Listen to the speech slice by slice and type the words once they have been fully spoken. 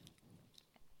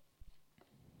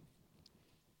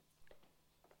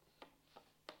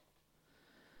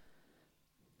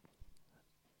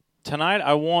Tonight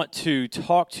I want to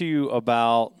talk to you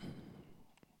about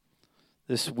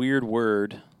this weird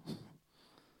word,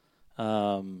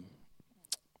 pass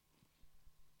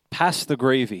the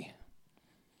gravy.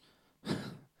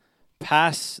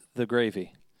 Pass the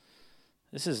gravy.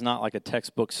 This is not like a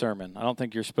textbook sermon. I don't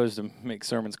think you're supposed to make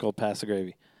sermons called pass the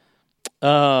gravy.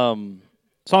 So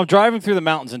I'm driving through the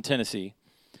mountains in Tennessee,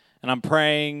 and I'm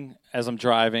praying as I'm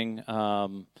driving.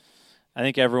 I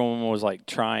think everyone was like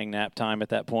trying nap time at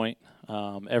that point.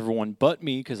 Everyone but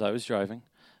me because I was driving.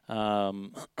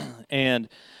 And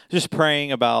just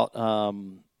praying about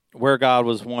where God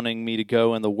was wanting me to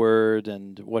go in the Word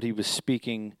and what He was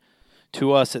speaking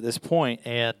to us at this point.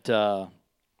 And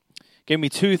gave me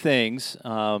two things.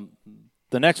 The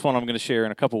next one I'm going to share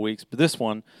in a couple weeks, but this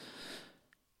one,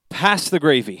 pass the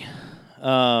gravy.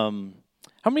 How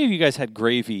many of you guys had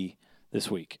gravy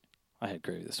this week? I had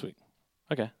gravy this week.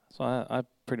 Okay, so I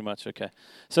pretty much, okay.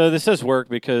 So this does work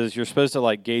because you're supposed to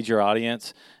like gauge your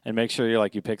audience and make sure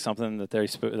you pick something that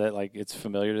that like it's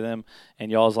familiar to them. And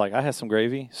y'all's like, I had some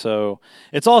gravy. So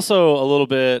it's also a little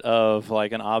bit of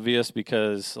like an obvious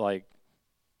because like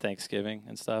Thanksgiving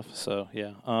and stuff. So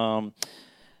yeah.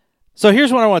 So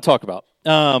here's what I want to talk about.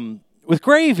 With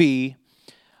gravy,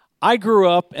 I grew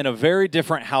up in a very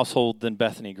different household than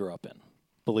Bethany grew up in,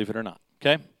 believe it or not.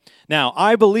 Okay. Now,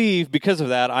 I believe because of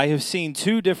that, I have seen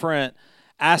two different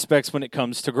aspects when it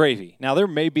comes to gravy. Now, there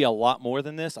may be a lot more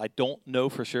than this. I don't know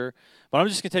for sure. But I'm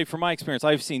just going to tell you from my experience,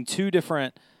 I've seen two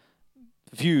different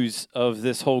views of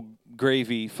this whole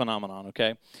gravy phenomenon,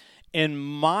 okay? In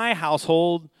my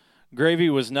household, gravy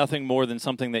was nothing more than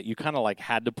something that you kind of like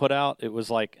had to put out. It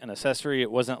was like an accessory. It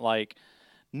wasn't like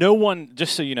no one,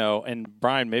 just so you know, and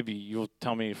Brian, maybe you'll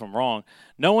tell me if I'm wrong,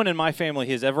 no one in my family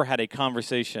has ever had a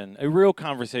real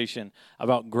conversation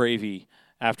about gravy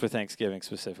after Thanksgiving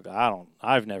specifically.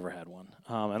 I've never had one.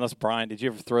 Unless, Brian, did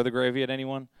you ever throw the gravy at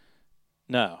anyone?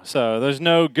 No. So there's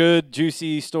no good,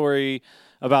 juicy story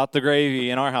about the gravy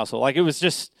in our household. Like it was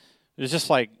just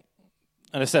like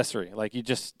an accessory. Like you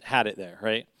just had it there,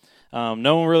 right?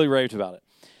 No one really raved about it.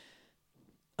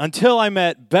 Until I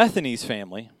met Bethany's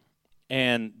family.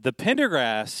 And the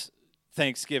Pendergrass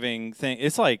Thanksgiving thing,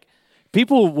 it's like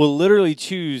people will literally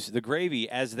choose the gravy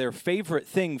as their favorite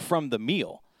thing from the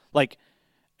meal. Like,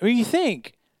 when you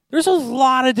think, there's a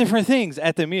lot of different things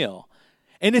at the meal.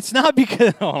 And it's not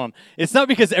because, it's not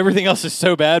because everything else is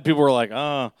so bad, people are like,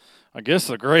 I guess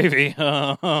the gravy,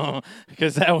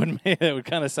 because that would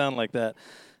kind of sound like that.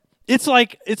 It's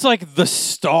like the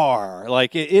star.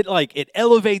 Like it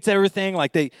elevates everything.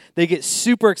 Like they get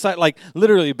super excited. Like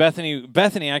literally Bethany,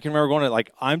 I can remember going to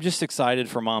like, I'm just excited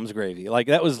for Mom's gravy. Like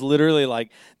that was literally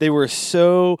like they were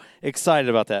so excited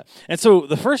about that. And so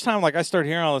the first time like I started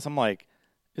hearing all this, I'm like,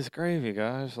 it's gravy,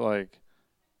 guys. Like,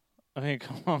 I mean,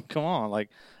 come on. Like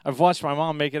I've watched my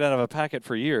mom make it out of a packet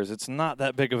for years. It's not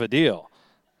that big of a deal,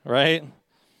 right?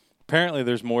 Apparently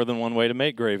there's more than one way to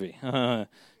make gravy.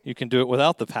 You can do it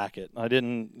without the packet. I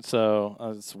didn't, so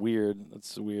it's weird.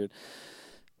 It's weird.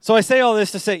 So I say all this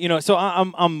to say, so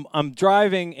I'm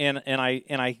driving and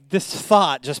I this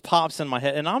thought just pops in my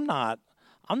head, and I'm not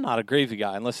a gravy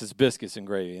guy unless it's biscuits and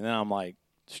gravy, and then I'm like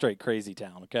straight crazy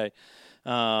town. Okay,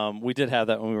 we did have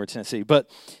that when we were in Tennessee,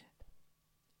 but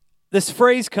this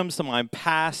phrase comes to mind: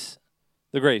 pass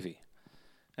the gravy,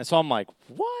 and so I'm like,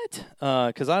 what?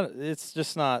 Because it's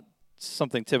just not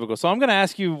something typical. So I'm going to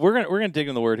ask you, we're going to dig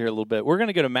in the word here a little bit. We're going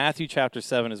to go to Matthew chapter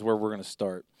 7 is where we're going to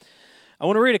start. I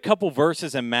want to read a couple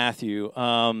verses in Matthew,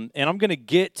 and I'm going to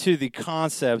get to the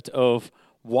concept of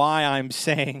why I'm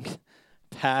saying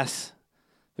pass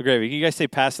the gravy. Can you guys say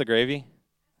pass the gravy?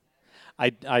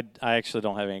 I actually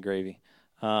don't have any gravy.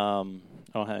 I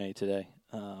don't have any today.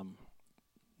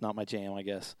 Not my jam, I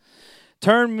guess.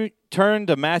 Turn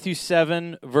to Matthew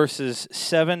 7, verses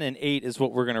 7 and 8 is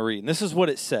what we're going to read. And this is what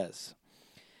it says.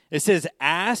 It says,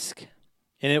 ask,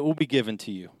 and it will be given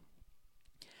to you.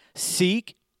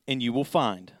 Seek, and you will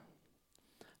find.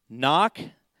 Knock,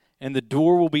 and the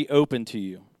door will be open to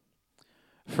you.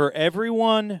 For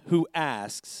everyone who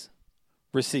asks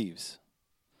receives.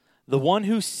 The one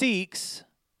who seeks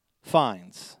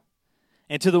finds.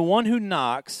 And to the one who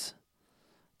knocks,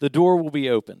 the door will be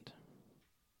opened.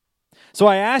 So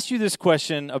I asked you this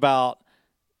question about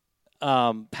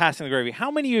passing the gravy. How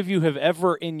many of you have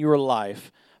ever in your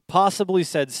life possibly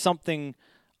said something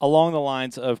along the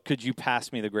lines of, could you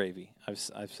pass me the gravy? I've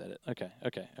said it. Okay.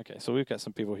 So we've got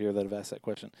some people here that have asked that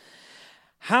question.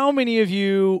 How many of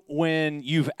you, when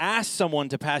you've asked someone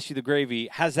to pass you the gravy,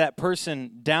 has that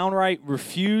person downright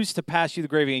refused to pass you the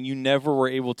gravy and you never were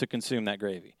able to consume that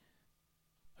gravy?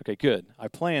 Okay, good. I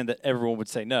planned that everyone would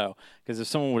say no, because if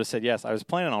someone would have said yes, I was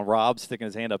planning on Rob sticking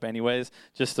his hand up anyways,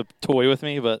 just to toy with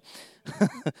me, but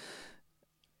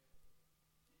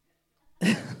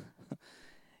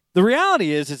the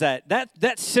reality is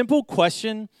that simple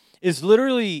question is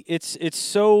literally it's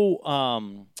so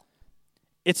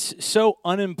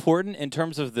unimportant in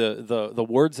terms of the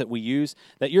words that we use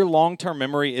that your long-term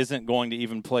memory isn't going to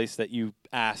even place that you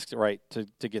asked, right,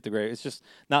 to get the gravy. It's just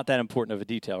not that important of a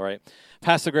detail, right?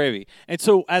 Pass the gravy. And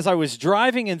so as I was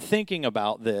driving and thinking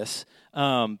about this,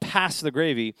 pass the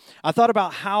gravy, I thought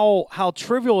about how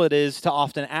trivial it is to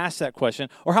often ask that question,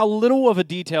 or how little of a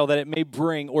detail that it may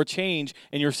bring or change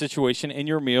in your situation, in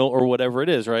your meal, or whatever it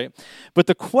is, right? But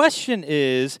the question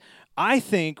is, I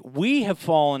think we have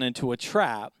fallen into a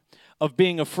trap of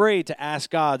being afraid to ask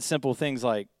God simple things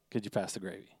like, could you pass the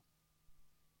gravy?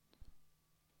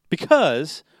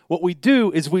 Because what we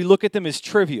do is we look at them as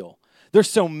trivial. They're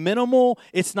so minimal,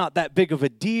 it's not that big of a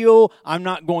deal, I'm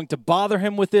not going to bother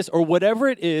him with this, or whatever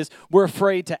it is, we're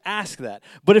afraid to ask that.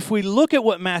 But if we look at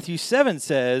what Matthew 7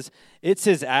 says, it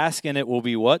says, ask and it will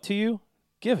be what to you?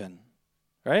 Given,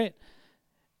 right?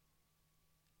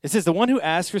 It says, the one who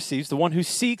asks receives, the one who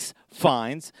seeks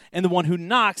finds, and the one who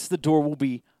knocks, the door will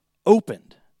be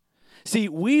opened. See,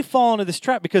 we fall into this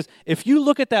trap because if you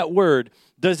look at that word,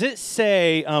 does it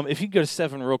say, if you go to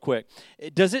 7 real quick,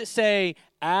 does it say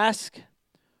ask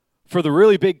for the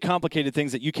really big, complicated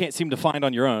things that you can't seem to find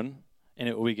on your own, and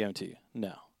it will be given to you?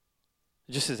 No.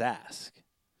 It just says ask.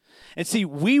 And see,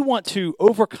 we want to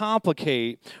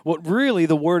overcomplicate what really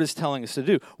the word is telling us to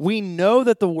do. We know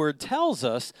that the word tells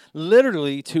us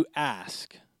literally to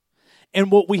ask. And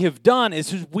what we have done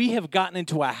is we have gotten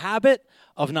into a habit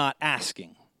of not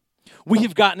asking. We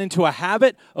have gotten into a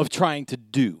habit of trying to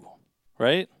do,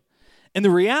 right? And the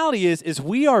reality is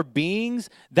we are beings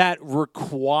that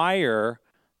require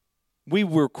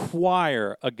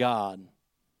a God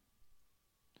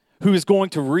who is going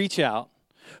to reach out,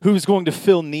 who is going to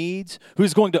fill needs, who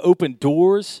is going to open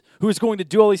doors, who is going to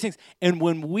do all these things. And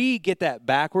when we get that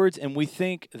backwards and we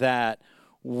think that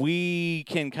we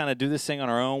can kind of do this thing on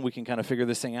our own, we can kind of figure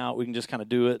this thing out, we can just kind of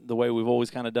do it the way we've always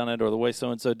kind of done it, or the way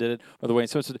so-and-so did it, or the way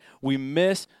so-and-so did it, we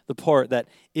miss the part that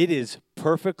it is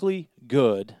perfectly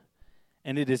good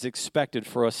and it is expected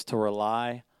for us to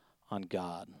rely on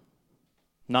God,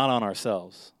 not on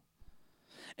ourselves.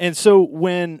 And so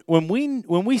when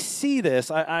we see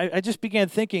this, I just began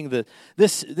thinking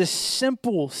this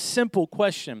simple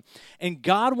question, and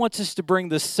God wants us to bring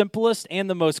the simplest and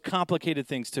the most complicated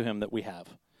things to Him that we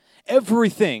have.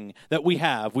 Everything that we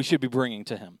have, we should be bringing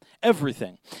to Him.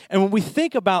 Everything. And when we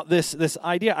think about this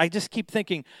idea, I just keep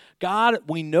thinking, God,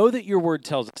 we know that Your Word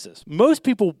tells us this. Most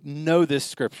people know this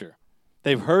Scripture.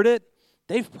 They've heard it.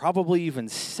 They've probably even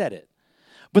said it.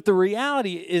 But the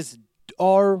reality is,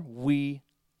 are we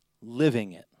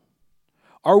living it?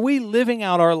 Are we living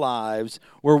out our lives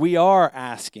where we are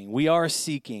asking, we are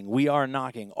seeking, we are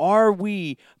knocking? Are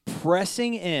we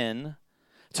pressing in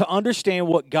to understand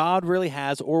what God really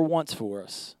has or wants for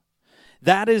us?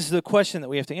 That is the question that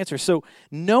we have to answer. So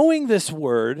knowing this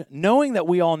word, knowing that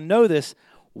we all know this,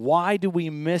 why do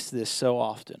we miss this so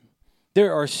often?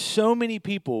 There are so many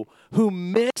people who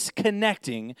miss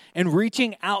connecting and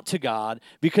reaching out to God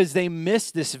because they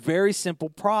miss this very simple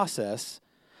process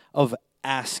of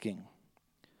asking.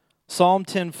 Psalm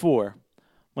 10:4. I'm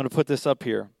going to put this up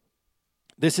here.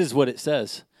 This is what it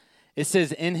says. It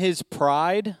says, in his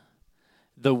pride,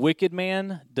 the wicked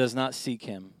man does not seek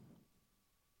him.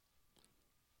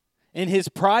 In his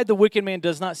pride, the wicked man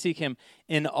does not seek him.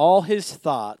 In all his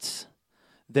thoughts,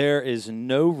 there is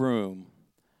no room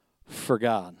for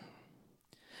God.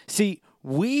 See,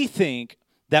 we think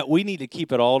that we need to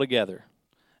keep it all together.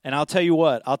 And I'll tell you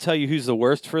what, I'll tell you who's the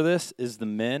worst for this is the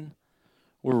men.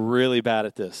 We're really bad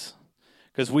at this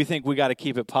because we think we got to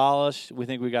keep it polished. We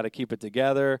think we got to keep it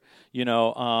together. You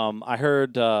know, I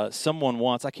heard someone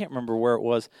once, I can't remember where it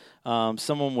was,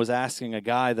 someone was asking a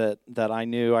guy that I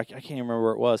knew, I can't remember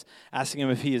where it was, asking him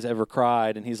if he has ever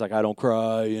cried. And he's like, I don't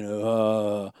cry, you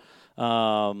know.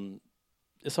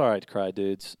 It's all right to cry,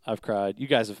 dudes. I've cried. You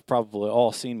guys have probably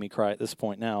all seen me cry at this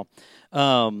point now.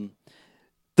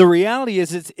 The reality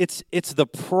is it's the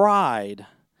pride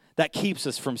that keeps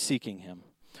us from seeking Him.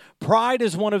 Pride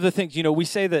is one of the things, you know, we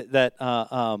say that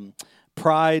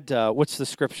pride, what's the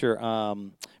scripture?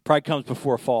 Pride comes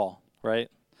before a fall, right?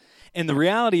 And the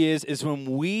reality is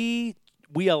when we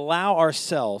allow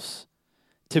ourselves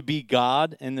to be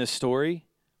God in this story,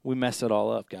 we mess it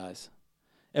all up, guys.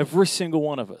 Every single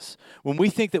one of us. When we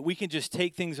think that we can just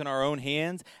take things in our own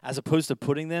hands as opposed to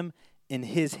putting them in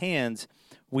His hands,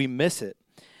 we miss it.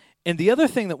 And the other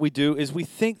thing that we do is we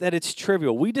think that it's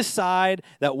trivial. We decide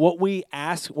that what we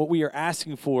are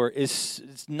asking for is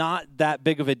it's not that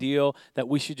big of a deal, that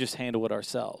we should just handle it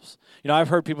ourselves. You know, I've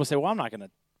heard people say, well, I'm not going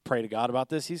to pray to God about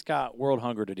this. He's got world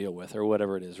hunger to deal with or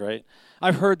whatever it is, right?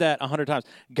 I've heard that 100 times.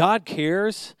 God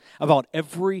cares about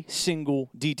every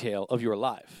single detail of your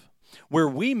life. Where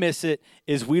we miss it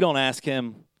is we don't ask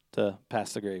him to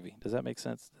pass the gravy. Does that make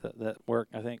sense? Does that work?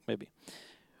 I think maybe.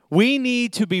 We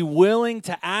need to be willing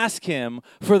to ask him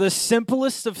for the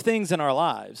simplest of things in our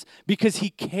lives because he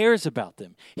cares about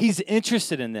them. He's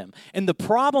interested in them. And the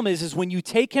problem is when you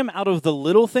take him out of the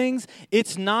little things,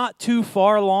 it's not too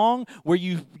far along where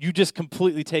you just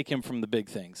completely take him from the big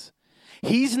things.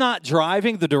 He's not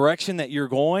driving the direction that you're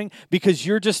going because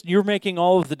you're making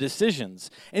all of the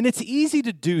decisions. And it's easy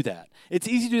to do that. It's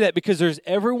easy to do that because there's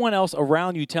everyone else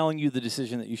around you telling you the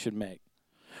decision that you should make,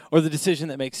 or the decision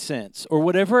that makes sense, or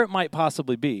whatever it might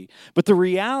possibly be. But the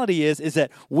reality is that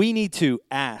we need to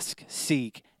ask,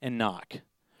 seek, and knock.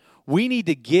 We need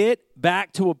to get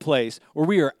back to a place where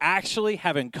we are actually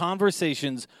having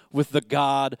conversations with the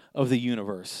God of the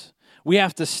universe. We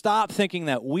have to stop thinking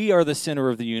that we are the center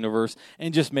of the universe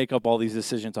and just make up all these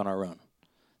decisions on our own.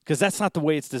 Because that's not the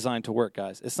way it's designed to work,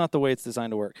 guys. It's not the way it's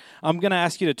designed to work. I'm going to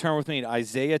ask you to turn with me to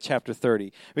Isaiah chapter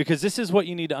 30, because this is what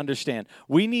you need to understand.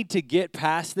 We need to get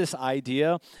past this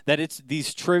idea that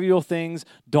these trivial things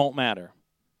don't matter,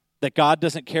 that God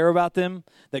doesn't care about them,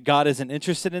 that God isn't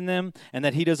interested in them, and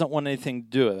that he doesn't want anything to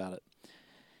do about it.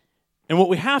 And what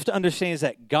we have to understand is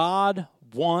that God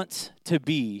wants to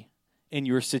be in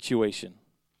your situation.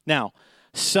 Now,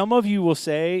 some of you will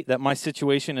say that my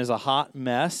situation is a hot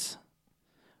mess,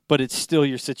 but it's still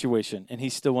your situation, and he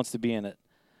still wants to be in it.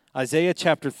 Isaiah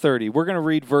chapter 30, we're going to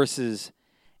read verses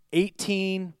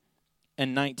 18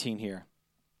 and 19 here.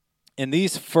 And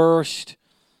these first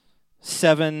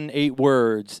 7-8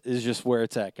 words is just where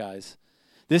it's at, guys.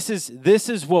 This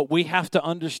is what we have to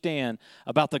understand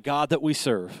about the God that we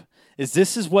serve.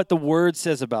 This is what the word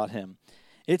says about him.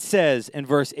 It says in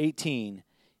verse 18,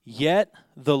 "Yet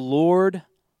the Lord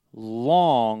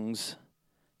longs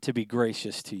to be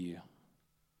gracious to you."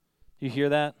 You hear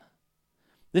that?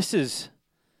 This is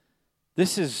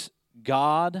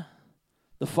God,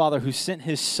 the Father, who sent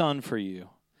his Son for you.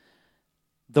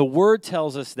 The word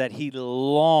tells us that he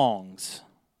longs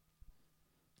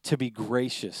to be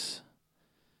gracious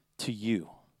to you.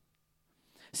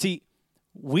 See,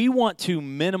 we want to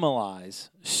minimalize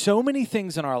so many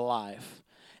things in our life,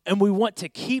 and we want to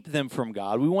keep them from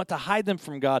God. We want to hide them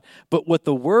from God. But what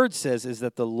the word says is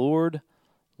that the Lord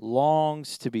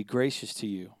longs to be gracious to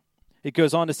you. It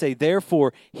goes on to say,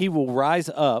 "Therefore, he will rise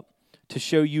up to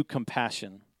show you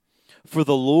compassion. For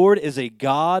the Lord is a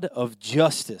God of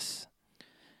justice.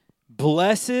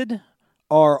 Blessed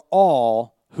are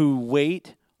all who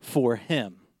wait for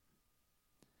him.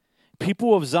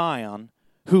 People of Zion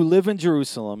who live in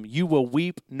Jerusalem, you will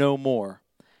weep no more.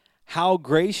 How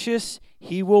gracious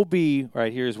he will be,"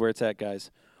 right here is where it's at, guys,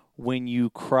 "when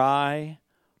you cry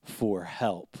for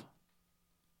help."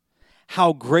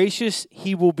 How gracious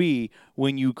he will be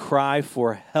when you cry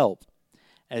for help.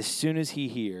 As soon as he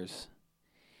hears,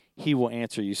 he will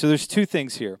answer you. So there's two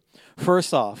things here.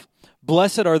 First off,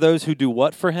 blessed are those who do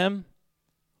what for him?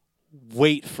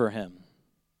 Wait for him.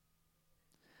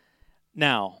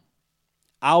 Now,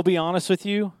 I'll be honest with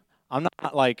you, I'm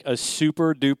not like a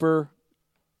super duper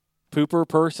pooper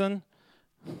person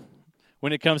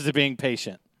when it comes to being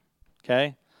patient, okay?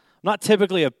 I'm not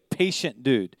typically a patient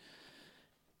dude.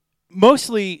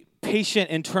 Mostly patient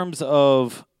in terms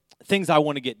of things I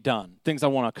want to get done, things I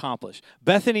want to accomplish.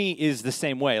 Bethany is the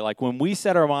same way. Like when we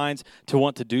set our minds to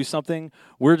want to do something,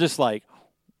 we're just like,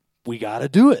 we got to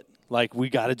do it. Like we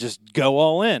got to just go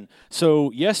all in.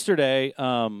 So yesterday,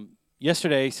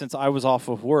 since I was off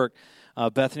of work,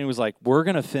 Bethany was like, we're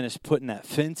going to finish putting that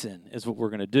fence in is what we're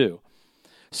going to do.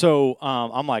 So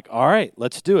I'm like, all right,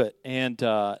 let's do it. And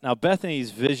now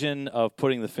Bethany's vision of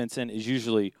putting the fence in is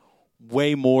usually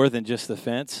way more than just the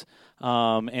fence.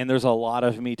 And there's a lot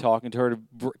of me talking to her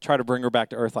to try to bring her back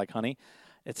to earth like honey.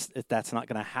 That's not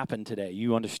going to happen today.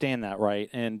 You understand that, right?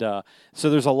 And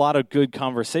so there's a lot of good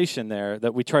conversation there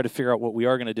that we try to figure out what we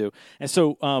are going to do. And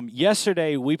so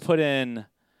yesterday we put in,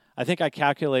 I think I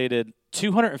calculated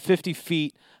 250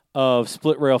 feet of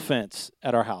split rail fence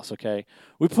at our house, okay?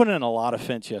 We put in a lot of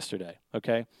fence yesterday,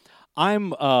 okay?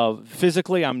 I'm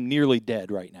physically nearly dead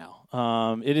right now.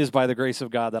 It is by the grace of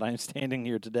God that I'm standing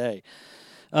here today.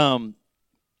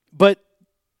 But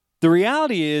the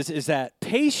reality is that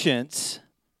patience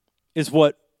is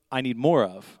what I need more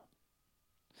of.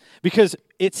 Because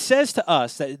it says to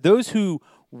us that those who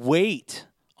wait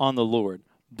on the Lord,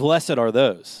 blessed are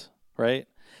those. right?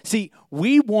 See,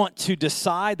 we want to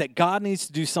decide that God needs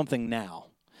to do something now.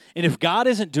 And if God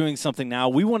isn't doing something now,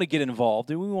 we want to get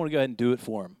involved and we want to go ahead and do it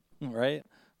for him, right?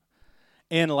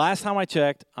 And last time I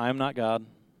checked, I am not God.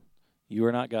 You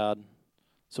are not God.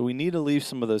 So we need to leave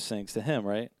some of those things to him,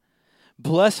 right?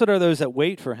 Blessed are those that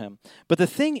wait for him. But the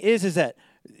thing is that,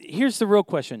 here's the real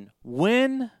question.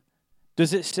 When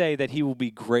does it say that he will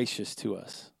be gracious to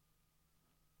us?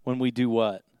 When we do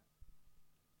what?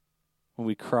 When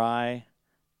we cry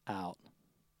out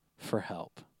for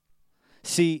help.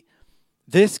 See,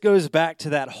 this goes back to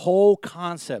that whole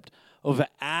concept of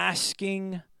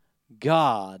asking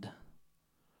God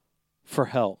for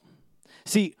help.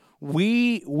 See,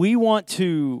 we want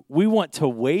to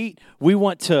wait. We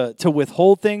want to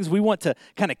withhold things. We want to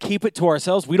kind of keep it to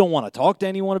ourselves. We don't want to talk to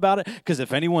anyone about it, because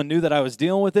if anyone knew that I was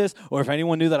dealing with this, or if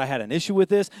anyone knew that I had an issue with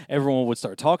this, everyone would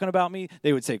start talking about me.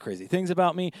 They would say crazy things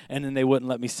about me, and then they wouldn't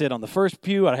let me sit on the first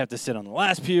pew. I'd have to sit on the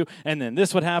last pew, and then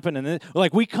this would happen. And then,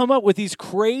 like, we come up with these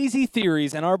crazy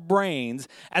theories in our brains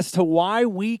as to why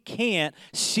we can't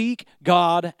seek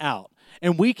God out.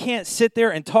 And we can't sit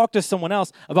there and talk to someone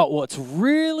else about what's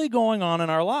really going on in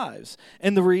our lives.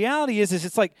 And the reality is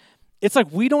it's like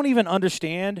we don't even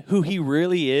understand who he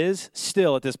really is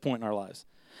still at this point in our lives.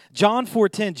 John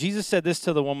 4:10, Jesus said this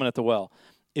to the woman at the well.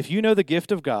 If you know the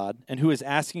gift of God and who is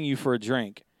asking you for a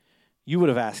drink, you would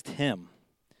have asked him,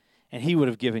 and he would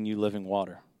have given you living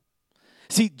water.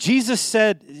 See, Jesus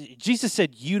said,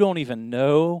 you don't even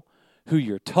know who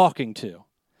you're talking to.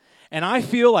 And I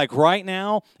feel like right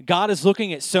now, God is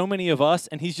looking at so many of us,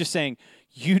 and he's just saying,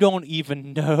 you don't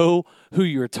even know who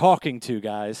you're talking to,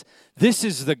 guys. This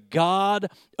is the God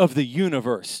of the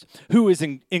universe who is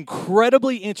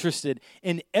incredibly interested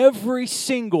in every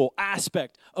single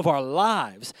aspect of our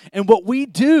lives. And what we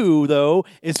do, though,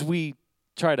 is we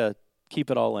try to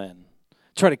keep it all in,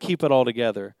 try to keep it all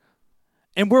together.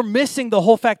 And we're missing the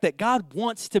whole fact that God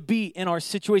wants to be in our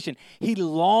situation. He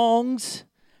longs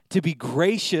to be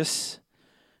gracious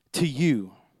to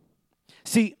you.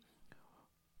 See,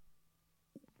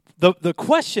 the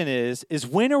question is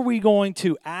when are we going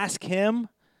to ask him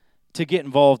to get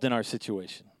involved in our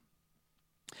situation?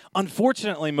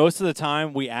 Unfortunately, most of the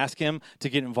time we ask him to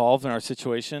get involved in our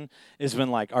situation is when,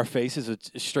 like, our face is a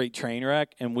straight train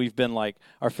wreck, and we've been like,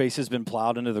 our face has been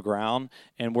plowed into the ground,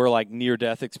 and we're like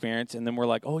near-death experience, and then we're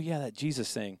like, oh yeah, that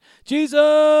Jesus thing.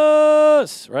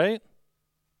 Jesus, right?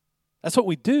 That's what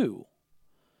we do.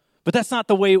 But that's not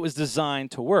the way it was designed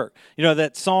to work. You know,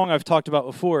 that song I've talked about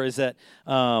before is that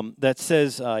that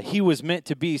says, he was meant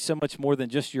to be so much more than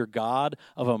just your God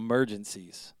of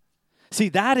emergencies. See,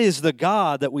 that is the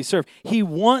God that we serve. He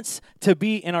wants to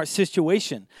be in our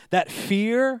situation. That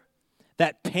fear,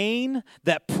 that pain,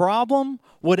 that problem,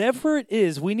 whatever it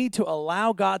is, we need to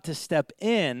allow God to step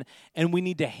in, and we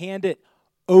need to hand it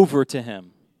over to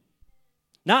him.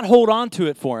 Not hold on to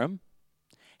it for him.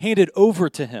 Hand it over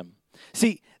to him.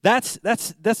 See, that's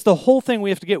the whole thing we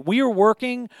have to get. We are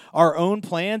working our own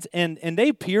plans, and they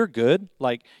appear good.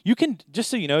 Like, you can, just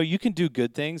so you know, you can do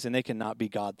good things and they cannot be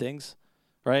God things,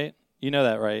 right? You know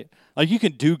that, right? Like, you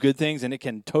can do good things and it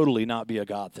can totally not be a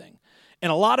God thing.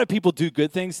 And a lot of people do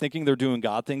good things thinking they're doing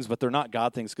God things, but they're not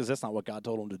God things because that's not what God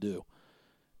told them to do.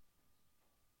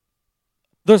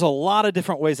 There's a lot of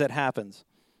different ways that happens.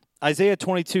 Isaiah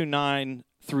 22, 9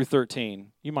 through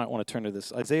 13. You might want to turn to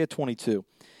this. Isaiah 22.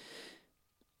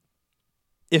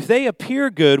 If they appear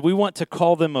good, we want to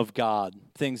call them of God,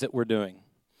 things that we're doing.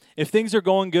 If things are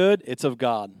going good, it's of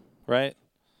God, right?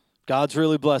 God's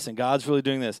really blessing. God's really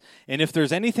doing this. And if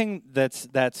there's anything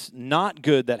that's not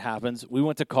good that happens, we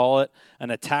want to call it an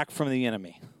attack from the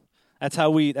enemy. That's how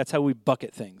we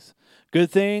bucket things. Good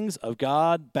things of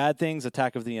God, bad things,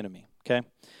 attack of the enemy, okay?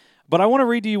 But I want to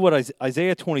read to you what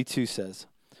Isaiah 22 says.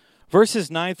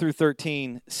 Verses 9 through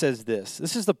 13 says this.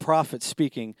 This is the prophet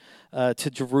speaking to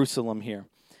Jerusalem here.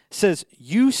 It says,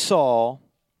 you saw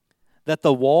that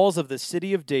the walls of the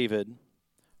city of David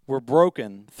were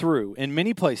broken through in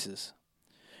many places.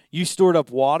 You stored up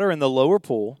water in the lower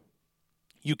pool.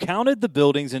 You counted the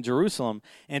buildings in Jerusalem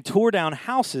and tore down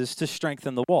houses to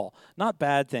strengthen the wall. Not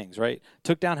bad things, right?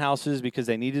 Took down houses because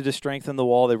they needed to strengthen the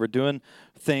wall. They were doing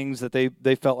things that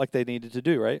they felt like they needed to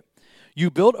do, right? You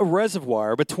built a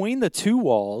reservoir between the two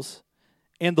walls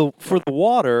and for the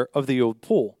water of the old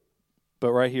pool.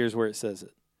 But right here is where it says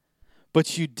it.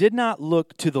 But you did not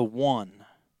look to the one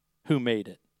who made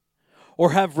it,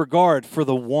 or have regard for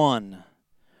the one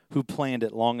who planned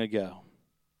it long ago.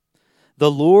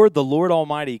 The Lord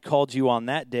Almighty called you on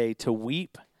that day to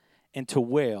weep and to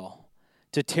wail,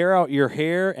 to tear out your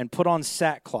hair and put on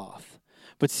sackcloth.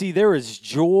 But see, there is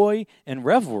joy and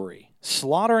revelry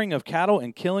slaughtering of cattle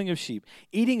and killing of sheep,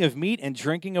 eating of meat and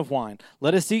drinking of wine.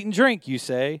 Let us eat and drink, you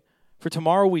say, for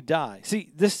tomorrow we die.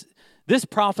 See, this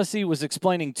prophecy was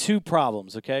explaining two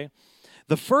problems, okay?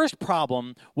 The first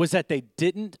problem was that they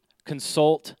didn't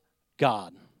consult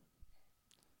God.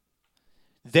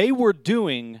 They were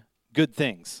doing good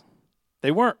things.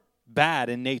 They weren't bad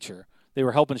in nature. They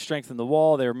were helping strengthen the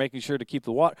wall. They were making sure to keep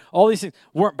the water. All these things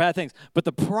weren't bad things. But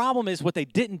the problem is what they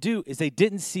didn't do is they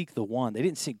didn't seek the one. They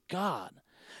didn't seek God.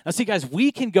 Now, see, guys,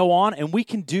 we can go on and we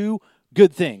can do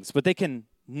good things, but they can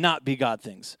not be God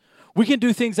things. We can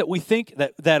do things that we think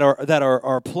that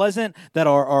are pleasant, that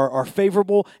are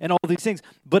favorable, and all these things.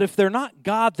 But if they're not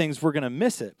God things, we're going to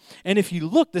miss it. And if you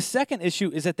look, the second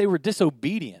issue is that they were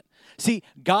disobedient. See,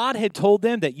 God had told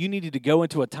them that you needed to go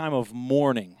into a time of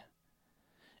mourning.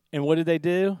 And what did they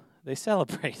do? They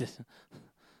celebrated,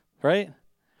 right?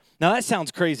 Now, that sounds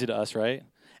crazy to us, right?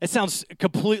 It sounds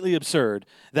completely absurd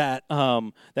that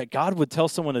that God would tell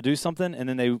someone to do something and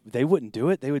then they wouldn't do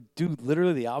it. They would do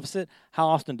literally the opposite. How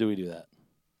often do we do that?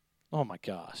 Oh, my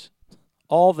gosh.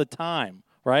 All the time,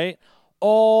 right?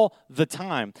 All the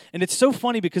time. And it's so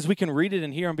funny because we can read it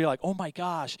in here and be like, oh, my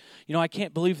gosh, I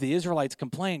can't believe the Israelites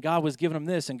complained. God was giving them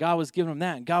this and God was giving them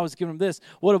that and God was giving them this.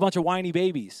 What a bunch of whiny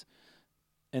babies.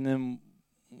 And then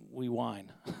we whine,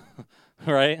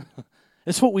 right?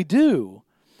 It's what we do.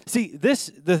 See,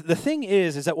 the thing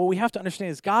is that what we have to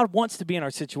understand is God wants to be in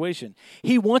our situation.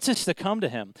 He wants us to come to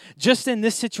him. Just in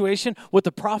this situation, what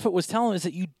the prophet was telling is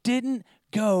that you didn't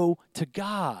go to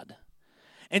God.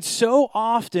 And so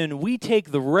often we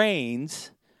take the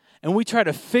reins and we try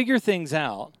to figure things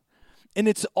out, and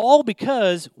it's all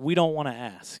because we don't want to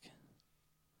ask.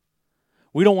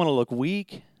 We don't want to look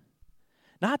weak.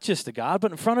 Not just to God, but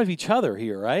in front of each other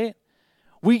here, right?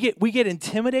 We get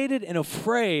intimidated and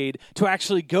afraid to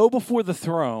actually go before the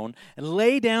throne and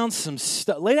lay down some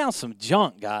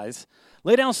junk, guys.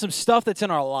 Lay down some stuff that's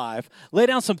in our life. Lay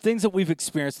down some things that we've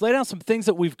experienced. Lay down some things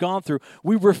that we've gone through.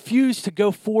 We refuse to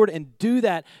go forward and do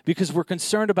that because we're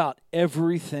concerned about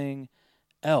everything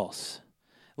else.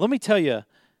 Let me tell you,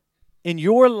 in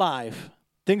your life,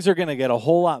 things are going to get a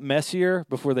whole lot messier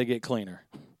before they get cleaner.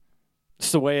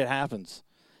 It's the way it happens.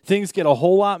 Things get a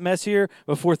whole lot messier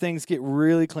before things get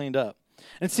really cleaned up.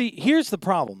 And see, here's the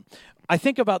problem. I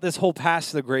think about this whole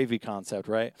pass the gravy concept,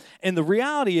 right? And the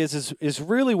reality is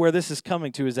really where this is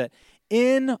coming to is that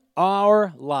in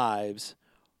our lives,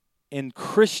 in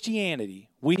Christianity,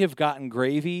 we have gotten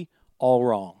gravy all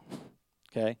wrong.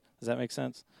 Okay? Does that make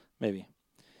sense? Maybe.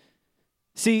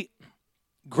 See,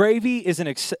 gravy is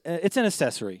it's an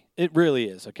accessory. It really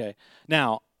is, okay?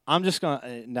 Now, I'm just going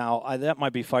to, that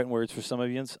might be fighting words for some of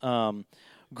you.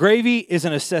 Gravy is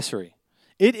an accessory.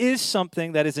 It is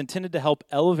something that is intended to help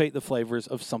elevate the flavors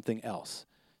of something else.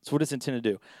 That's what it's intended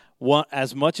to do.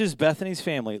 As much as Bethany's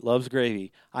family loves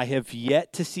gravy, I have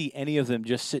yet to see any of them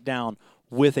just sit down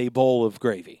with a bowl of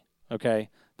gravy, okay?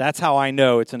 That's how I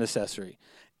know it's an accessory.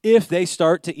 If they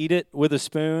start to eat it with a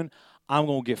spoon, I'm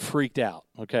going to get freaked out,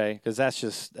 okay? Because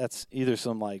that's either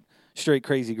some like straight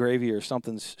crazy gravy or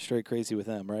something's straight crazy with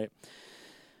them, right?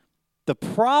 The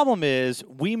problem is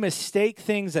we mistake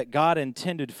things that God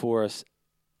intended for us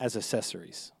as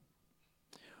accessories.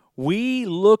 We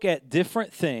look at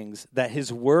different things that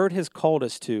his word has called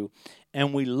us to,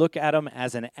 and we look at them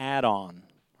as an add-on,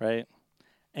 right?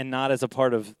 And not as a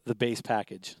part of the base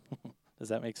package. Does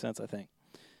that make sense, I think?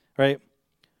 Right?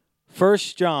 1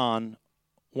 John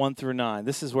 1 through 9.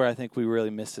 This is where I think we really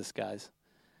miss this, guys.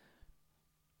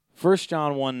 1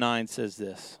 John 1:9 says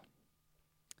this.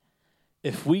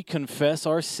 If we confess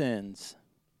our sins,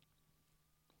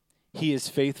 he is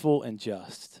faithful and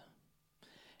just,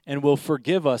 and will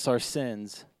forgive us our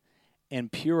sins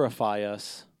and purify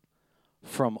us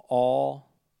from all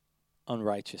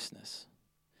unrighteousness.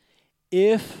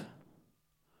 If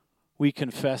we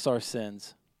confess our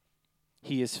sins,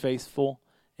 he is faithful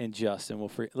and just and will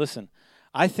forgive. Listen,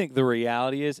 I think the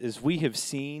reality is we have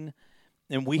seen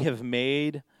and we have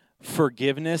made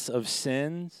forgiveness of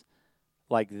sins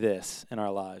like this in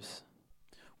our lives.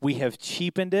 We have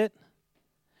cheapened it,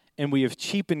 and we have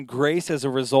cheapened grace as a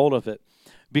result of it.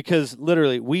 Because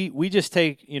literally, we just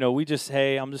take,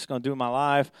 hey, I'm just going to do my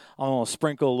life. I'm going to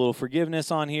sprinkle a little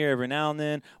forgiveness on here every now and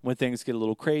then when things get a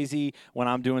little crazy, when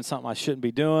I'm doing something I shouldn't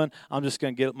be doing. I'm just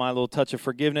going to get my little touch of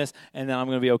forgiveness, and then I'm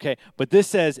going to be okay. But this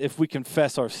says if we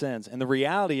confess our sins. And the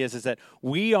reality is that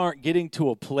we aren't getting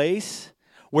to a place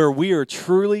where we are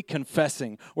truly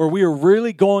confessing, where we are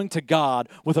really going to God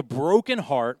with a broken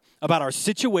heart about our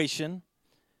situation,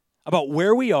 about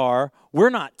where we are. We're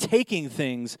not taking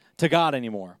things to God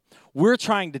anymore. We're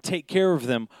trying to take care of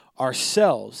them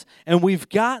ourselves. And we've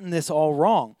gotten this all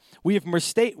wrong. We have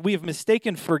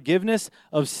mistaken forgiveness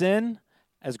of sin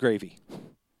as gravy.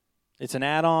 It's an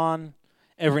add-on.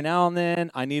 Every now and then,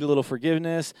 I need a little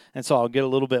forgiveness, and so I'll get a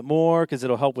little bit more because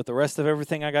it'll help with the rest of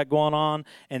everything I got going on.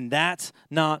 And that's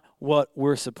not what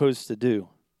we're supposed to do.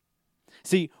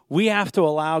 See, we have to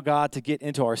allow God to get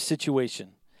into our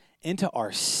situation, into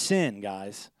our sin,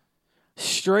 guys.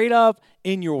 Straight up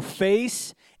in your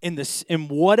face, in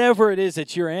whatever it is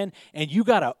that you're in, and you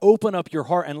got to open up your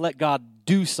heart and let God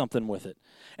do something with it.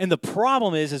 And the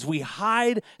problem is we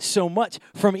hide so much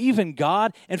from even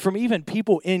God and from even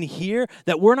people in here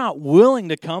that we're not willing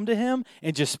to come to him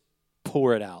and just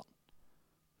pour it out.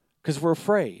 Because we're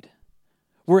afraid.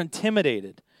 We're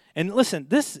intimidated. And listen,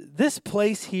 this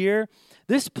place here,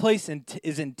 this place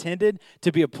is intended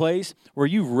to be a place where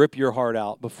you rip your heart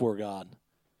out before God.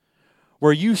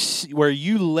 Where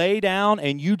you lay down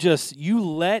and you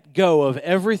let go of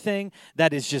everything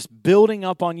that is just building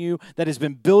up on you, that has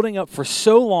been building up for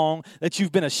so long, that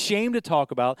you've been ashamed to talk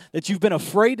about, that you've been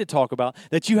afraid to talk about,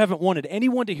 that you haven't wanted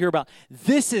anyone to hear about.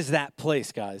 This is that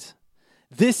place, guys.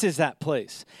 This is that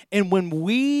place. And when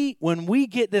we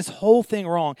get this whole thing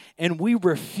wrong and we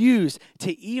refuse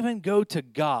to even go to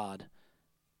God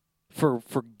for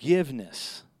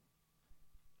forgiveness,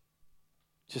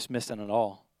 just missing it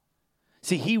all.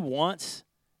 See, he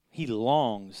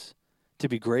longs to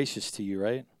be gracious to you,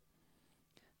 right?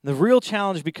 The real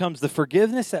challenge becomes the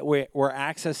forgiveness that we're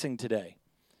accessing today.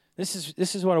 This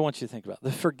is what I want you to think about.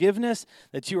 The forgiveness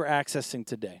that you are accessing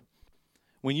today.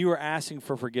 When you are asking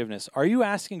for forgiveness, are you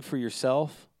asking for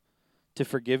yourself to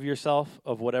forgive yourself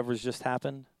of whatever's just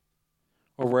happened?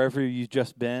 Or wherever you've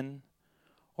just been?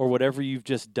 Or whatever you've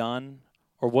just done?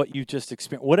 Or what you've just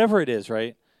experienced? Whatever it is,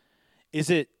 right?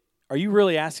 Are you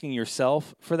really asking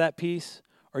yourself for that peace?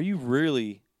 Are you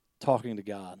really talking to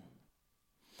God?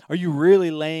 Are you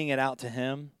really laying it out to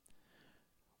him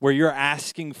where you're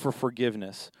asking for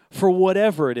forgiveness for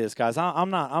whatever it is, guys? I'm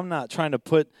not trying to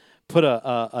put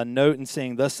a note and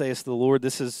saying, thus saith the Lord,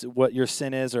 this is what your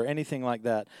sin is or anything like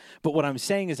that. But what I'm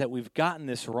saying is that we've gotten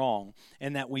this wrong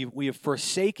and that we have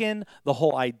forsaken the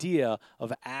whole idea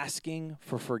of asking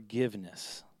for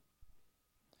forgiveness.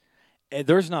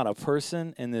 There's not a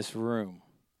person in this room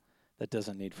that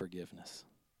doesn't need forgiveness.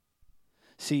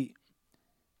 See,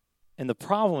 and the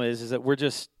problem is that we're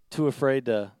just too afraid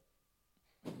to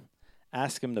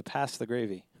ask him to pass the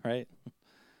gravy, right?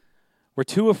 We're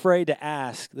too afraid to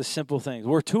ask the simple things.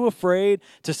 We're too afraid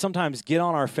to sometimes get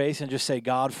on our face and just say,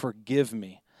 God, forgive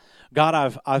me.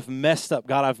 God, I've messed up.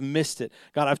 God, I've missed it.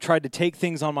 God, I've tried to take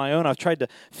things on my own. I've tried to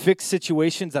fix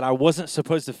situations that I wasn't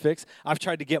supposed to fix. I've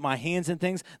tried to get my hands in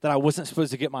things that I wasn't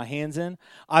supposed to get my hands in.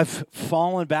 I've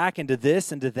fallen back into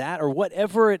this, into that, or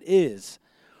whatever it is.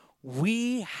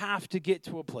 We have to get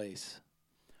to a place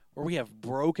where we have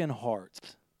broken hearts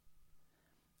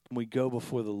and we go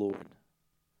before the Lord.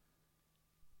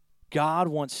 God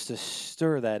wants to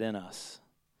stir that in us.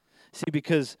 See,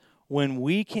 because when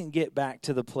we can get back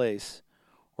to the place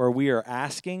where we are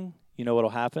asking, you know what will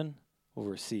happen? We'll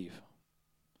receive.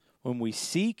 When we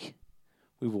seek,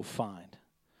 we will find.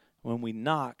 When we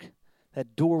knock,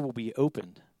 that door will be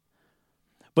opened.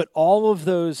 But all of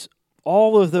those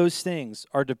things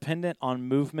are dependent on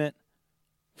movement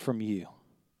from you.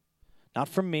 Not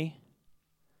from me,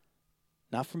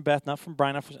 not from Beth, not from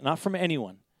Brian, not from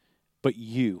anyone, but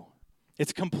you.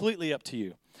 It's completely up to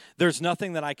you. There's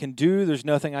nothing that I can do. There's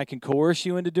nothing I can coerce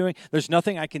you into doing. There's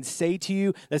nothing I can say to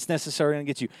you that's necessary to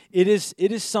get you. It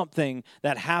is something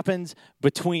that happens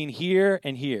between here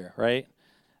and here, right?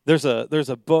 There's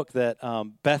a book that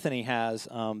Bethany has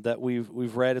that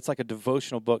we've read. It's like a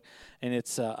devotional book, and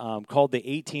it's called The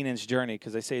 18-Inch Journey,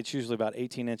 because they say it's usually about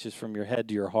 18 inches from your head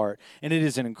to your heart. And it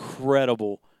is an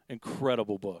incredible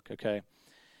book, okay?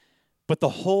 But the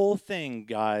whole thing,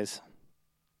 guys,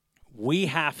 we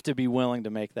have to be willing to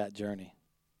make that journey.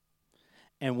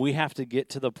 And we have to get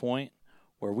to the point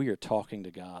where we are talking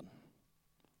to God,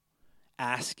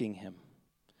 asking him,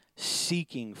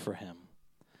 seeking for him,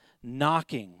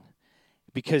 knocking,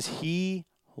 because he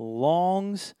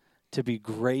longs to be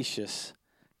gracious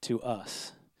to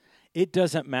us. It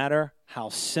doesn't matter how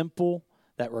simple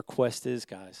that request is,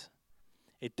 guys.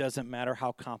 It doesn't matter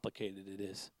how complicated it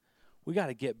is. We got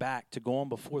to get back to going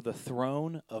before the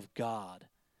throne of God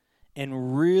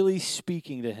and really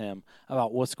speaking to him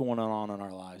about what's going on in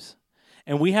our lives.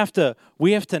 And we have to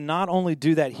not only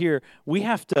do that here, we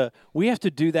have to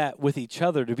do that with each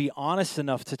other, to be honest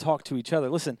enough to talk to each other.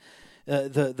 Listen,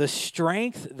 the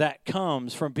strength that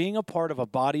comes from being a part of a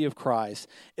body of Christ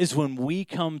is when we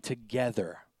come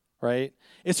together, right?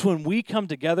 It's when we come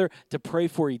together to pray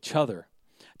for each other,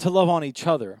 to love on each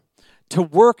other, to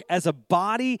work as a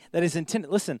body that is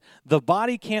intended. Listen, the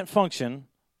body can't function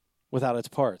without its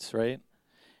parts, right?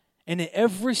 And in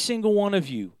every single one of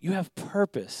you, you have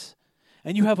purpose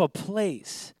and you have a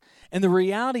place. And the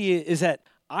reality is that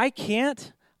I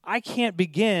can't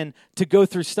begin to go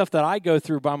through stuff that I go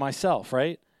through by myself,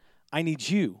 right? I need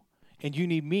you, and you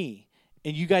need me,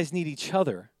 and you guys need each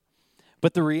other.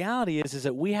 But the reality is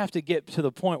that we have to get to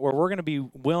the point where we're going to be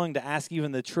willing to ask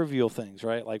even the trivial things,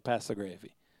 right? Like pass the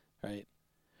gravy, right?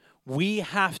 We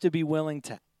have to be willing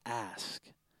to ask,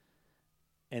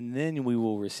 and then we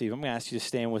will receive. I'm going to ask you to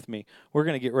stand with me. We're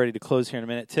going to get ready to close here in a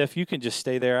minute. Tiff, you can just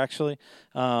stay there, actually.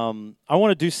 I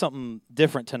want to do something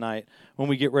different tonight when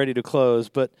we get ready to close.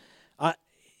 But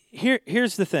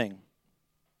here's the thing.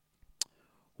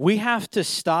 We have to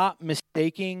stop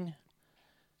mistaking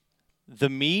the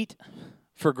meat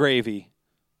for gravy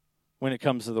when it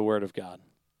comes to the Word of God.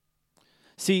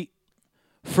 See,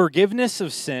 forgiveness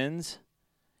of sins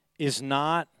is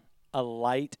not a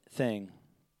light thing.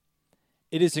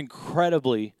 It is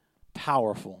incredibly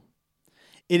powerful.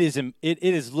 It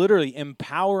is literally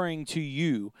empowering to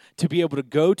you to be able to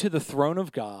go to the throne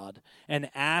of God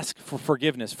and ask for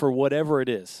forgiveness for whatever it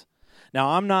is. Now,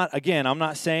 I'm not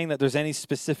saying that there's any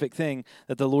specific thing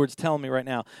that the Lord's telling me right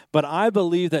now, but I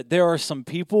believe that there are some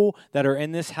people that are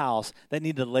in this house that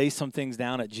need to lay some things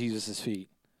down at Jesus' feet.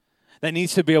 That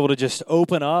needs to be able to just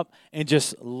open up and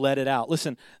just let it out.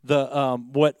 Listen,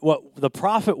 what the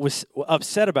prophet was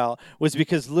upset about was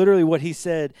because literally what he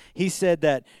said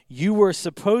that you were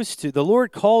supposed to, the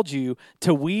Lord called you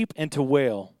to weep and to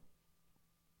wail,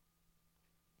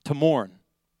 to mourn.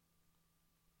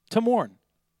 To mourn.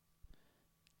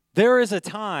 There is a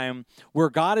time where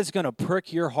God is going to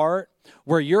prick your heart,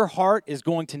 where your heart is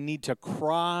going to need to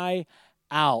cry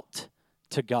out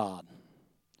to God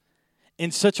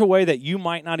in such a way that you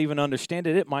might not even understand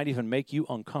it. It might even make you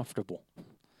uncomfortable.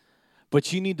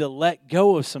 But you need to let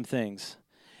go of some things.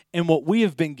 And what we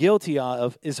have been guilty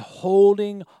of is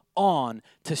holding on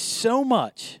to so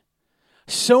much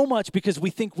because we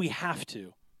think we have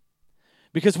to,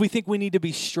 because we think we need to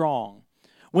be strong.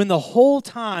 When the whole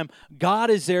time, God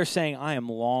is there saying, I am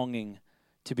longing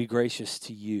to be gracious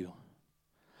to you.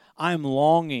 I am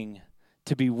longing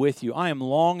to be with you. I am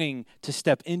longing to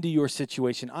step into your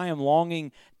situation. I am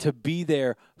longing to be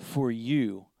there for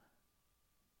you.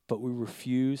 But we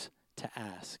refuse to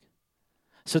ask.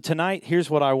 So tonight, here's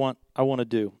what I want to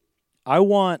do. I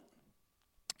want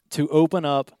to open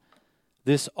up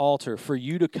this altar for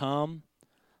you to come,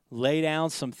 lay down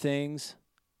some things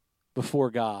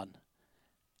before God.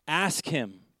 Ask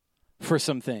Him for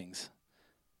some things.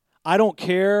 I don't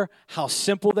care how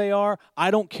simple they are.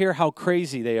 I don't care how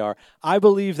crazy they are. I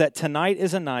believe that tonight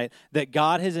is a night that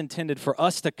God has intended for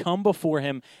us to come before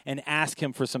Him and ask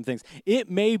Him for some things. It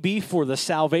may be for the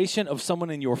salvation of someone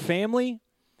in your family.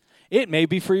 It may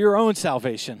be for your own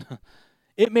salvation.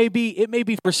 It may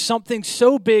be for something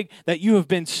so big that you have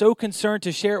been so concerned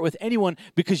to share it with anyone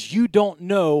because you don't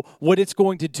know what it's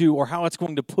going to do or how it's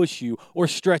going to push you or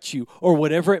stretch you or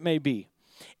whatever it may be.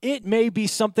 It may be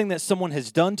something that someone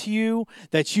has done to you,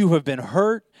 that you have been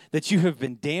hurt, that you have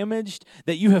been damaged,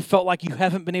 that you have felt like you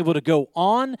haven't been able to go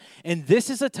on. And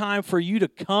this is a time for you to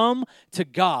come to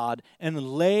God and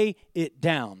lay it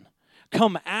down.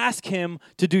 Come ask Him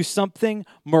to do something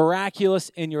miraculous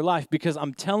in your life, because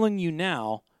I'm telling you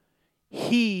now,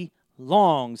 He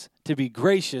longs to be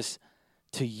gracious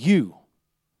to you.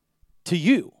 To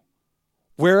you.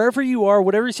 Wherever you are,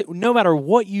 whatever you say, no matter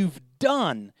what you've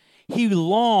done, He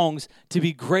longs to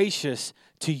be gracious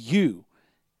to you.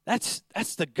 That's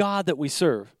the God that we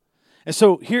serve. And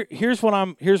so here's what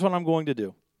I'm going to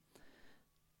do.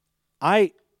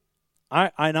 I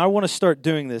want to start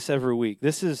doing this every week.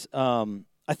 This is,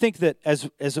 I think that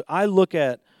as I look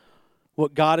at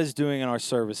what God is doing in our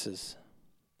services,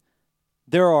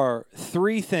 there are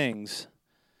three things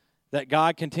that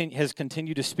God has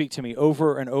continued to speak to me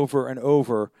over and over and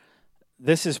over.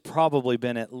 This has probably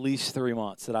been at least 3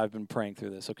 months that I've been praying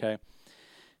through this, okay?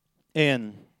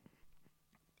 And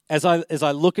as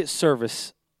I look at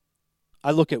service,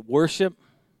 I look at worship,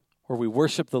 where we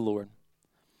worship the Lord.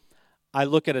 I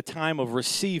look at a time of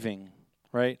receiving,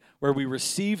 right, where we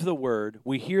receive the word,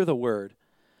 we hear the word.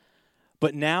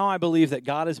 But now I believe that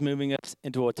God is moving us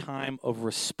into a time of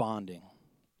responding.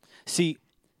 See,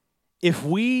 if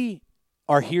we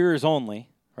are hearers only,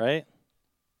 right,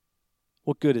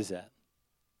 what good is that?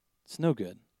 It's no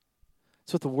good.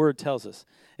 That's what the word tells us.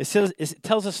 It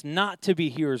tells us not to be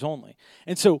hearers only.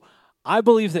 And so I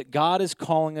believe that God is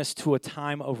calling us to a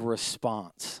time of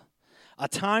response. a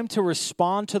time to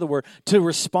respond to the word, to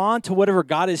respond to whatever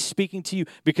God is speaking to you.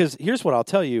 Because here's what I'll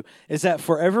tell you, is that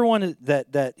for everyone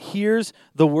that hears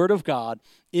the word of God,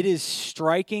 it is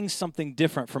striking something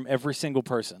different from every single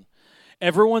person.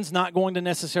 Everyone's not going to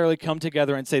necessarily come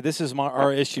together and say, this is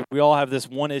our issue. We all have this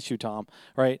one issue, Tom,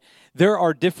 right? There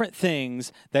are different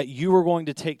things that you are going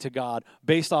to take to God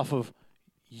based off of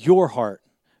your heart,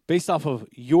 based off of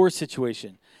your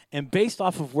situation, and based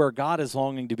off of where God is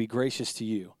longing to be gracious to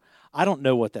you. I don't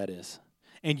know what that is.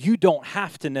 And you don't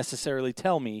have to necessarily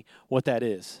tell me what that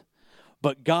is.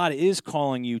 But God is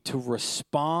calling you to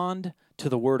respond to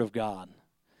the word of God.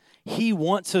 He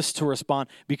wants us to respond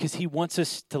because he wants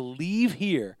us to leave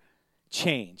here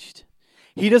changed.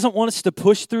 He doesn't want us to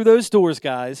push through those doors,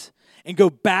 guys, and go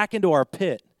back into our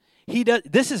pit.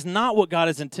 This is not what God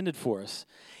has intended for us.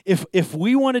 If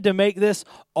we wanted to make this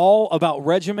all about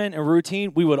regimen and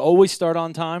routine, we would always start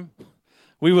on time.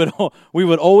 We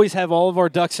would always have all of our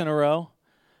ducks in a row.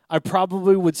 I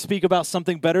probably would speak about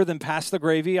something better than pass the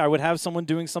gravy. I would have someone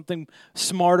doing something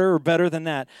smarter or better than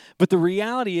that. But the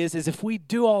reality is if we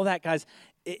do all that, guys,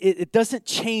 it doesn't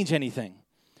change anything.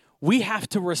 We have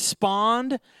to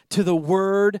respond to the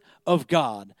word of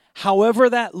God. However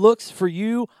that looks for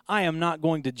you, I am not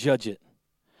going to judge it.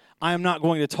 I am not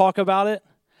going to talk about it.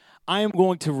 I am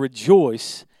going to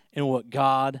rejoice in what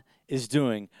God is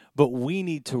doing. But we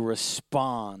need to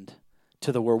respond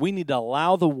to the word. We need to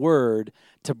allow the word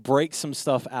to break some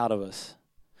stuff out of us.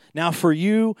 Now for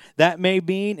you, that may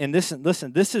mean, and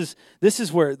listen, this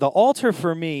is where the altar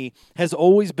for me has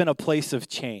always been a place of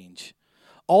change.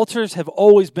 Altars have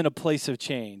always been a place of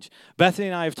change. Bethany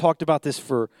and I have talked about this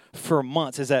for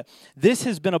months, is that this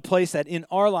has been a place that in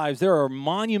our lives there are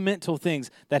monumental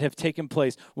things that have taken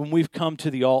place when we've come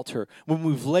to the altar, when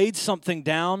we've laid something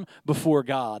down before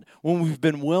God, when we've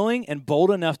been willing and bold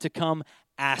enough to come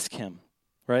ask him,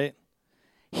 right?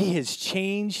 He has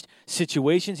changed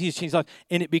situations, he's changed life,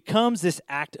 and it becomes this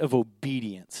act of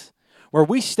obedience, where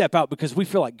we step out because we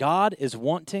feel like God is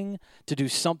wanting to do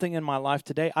something in my life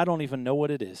today. I don't even know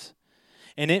what it is.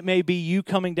 And it may be you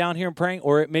coming down here and praying,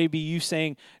 or it may be you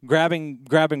saying, grabbing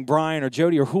Brian or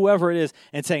Jody or whoever it is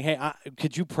and saying, hey,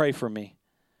 could you pray for me?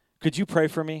 Could you pray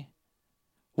for me?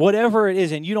 Whatever it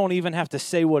is, and you don't even have to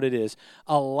say what it is.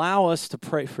 Allow us to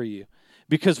pray for you,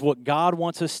 because what God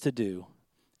wants us to do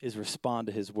is respond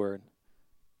to his word.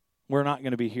 We're not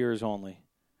going to be hearers only.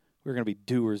 We're going to be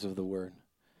doers of the word.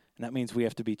 And that means we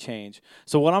have to be changed.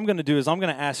 So what I'm going to do is I'm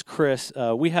going to ask Chris,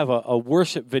 we have a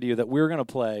worship video that we're going to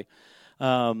play,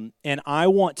 and I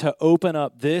want to open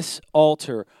up this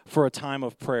altar for a time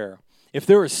of prayer. If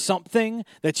there is something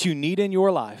that you need in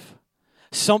your life,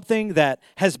 something that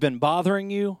has been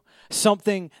bothering you,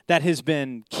 something that has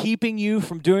been keeping you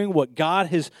from doing what God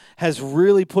has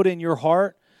really put in your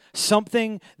heart,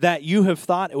 something that you have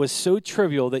thought it was so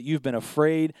trivial that you've been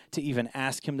afraid to even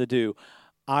ask him to do,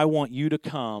 I want you to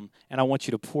come and I want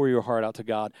you to pour your heart out to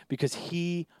God, because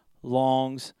he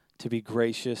longs to be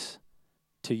gracious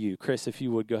to you. Chris, if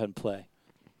you would go ahead and play.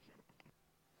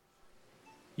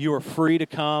 You are free to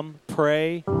come,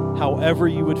 pray however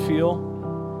you would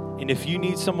feel. And if you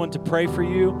need someone to pray for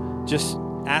you, just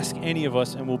ask any of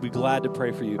us and we'll be glad to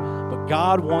pray for you. But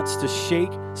God wants to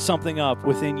shake something up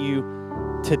within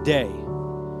you today.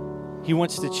 He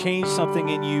wants to change something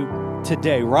in you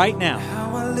today, right now.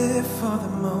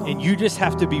 And you just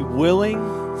have to be willing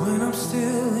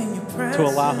to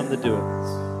allow him to do it.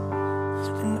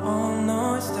 And all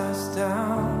noise dies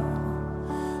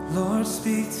down. Lord,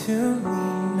 speak to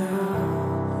me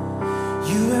now.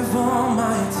 You have all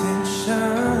my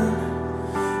attention,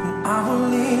 and I will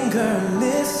linger,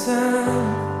 listen.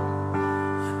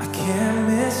 I can't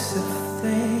miss a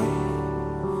thing.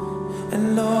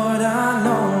 And Lord, I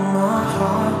know my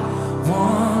heart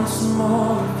wants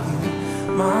more of you.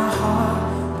 My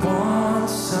heart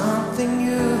wants something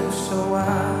new, so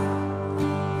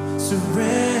I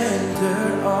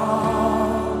surrender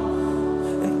all.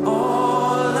 And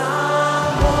all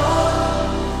I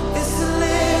want is to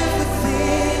live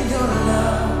within your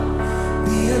love,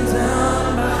 be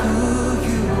undone by who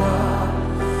you are.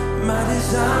 My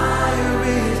desire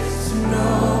is to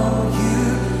know you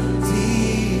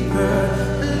deeper.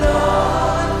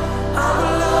 Lord, I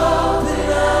will open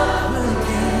up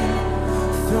again,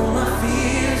 throw my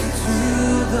fears into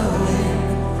the wind.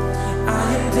 I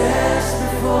am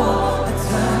desperate for a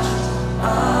touch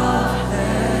of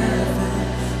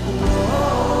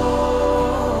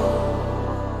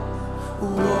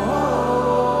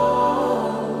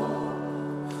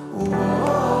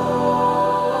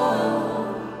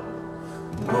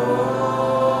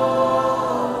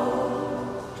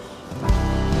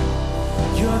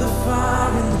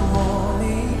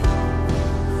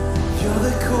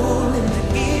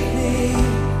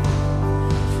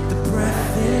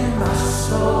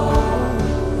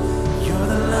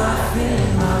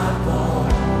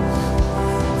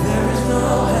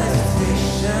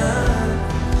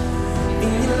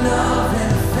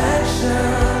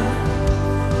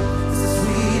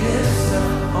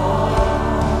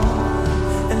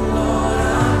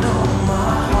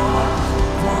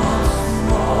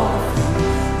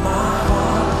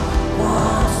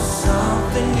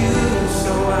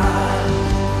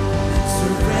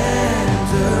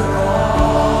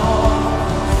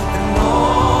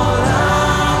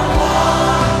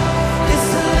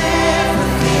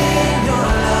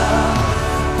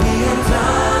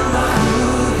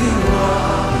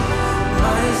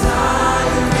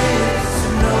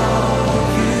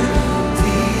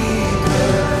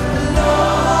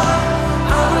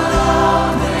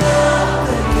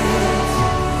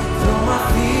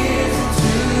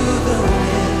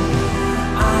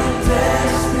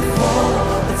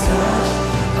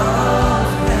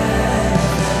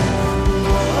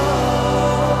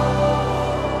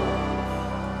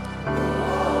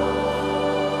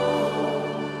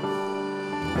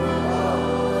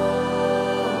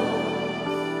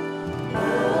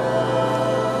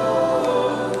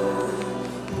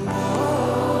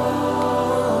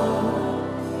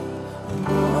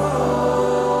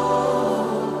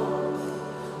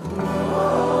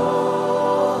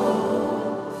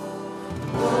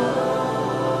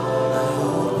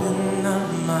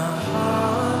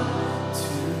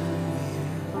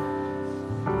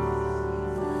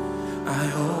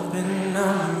open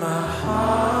up my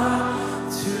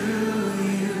heart to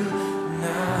you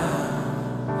now.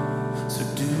 So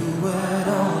do what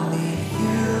only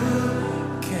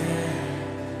you can.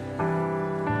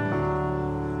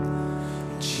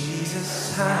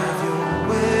 Jesus, have your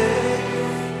way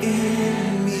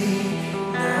in me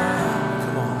now.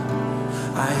 Come on.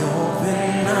 I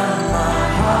open up my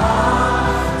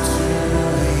heart to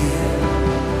you.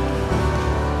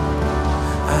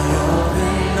 I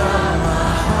open up my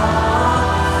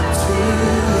heart to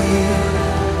you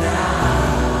now.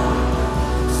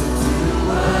 So do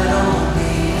what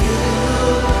only you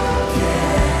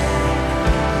can.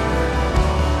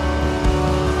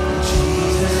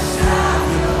 Jesus, have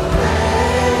your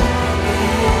way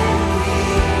in me.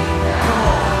 Come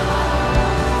on.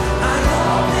 I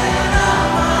open up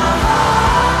my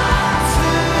heart to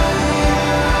you.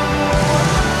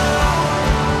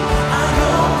 I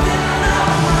open up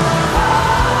my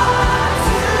heart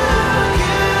to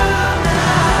you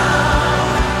now.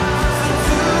 So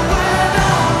do what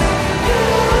only you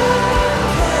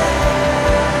can.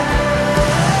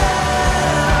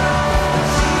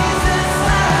 Jesus,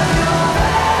 have your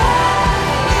way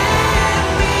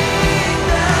in me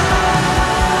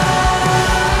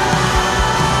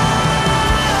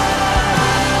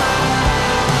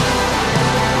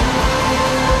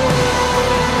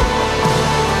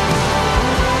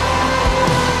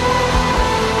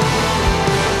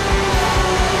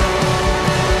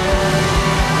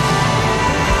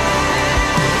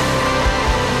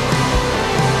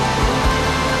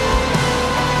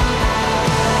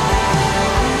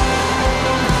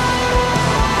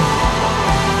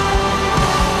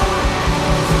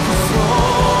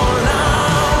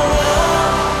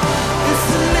is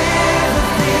to live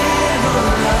within your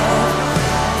love,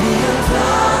 be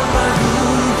undone by who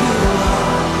you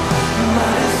are. My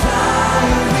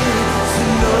desire is to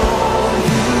know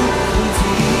you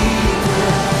deeper.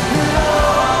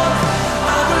 Lord,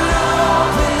 I will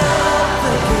open up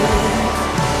the gate,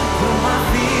 put my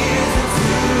fears into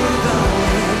the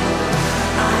wind.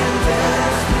 I am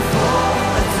desperate for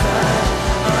a touch,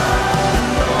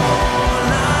 and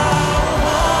all I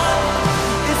want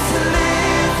is to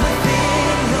live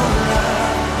within your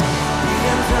love, be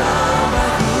undone by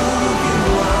who you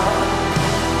are.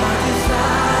 My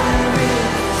desire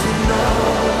is to know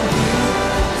you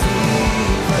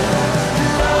deeper.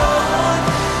 Lord,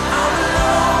 I will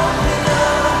open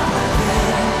up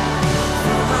again,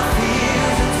 throw my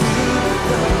fears into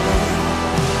the wind.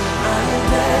 I am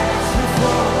desperate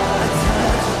for a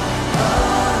touch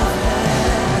of heaven.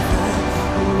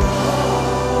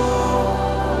 Whoa,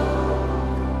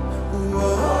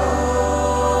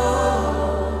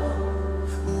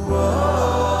 whoa,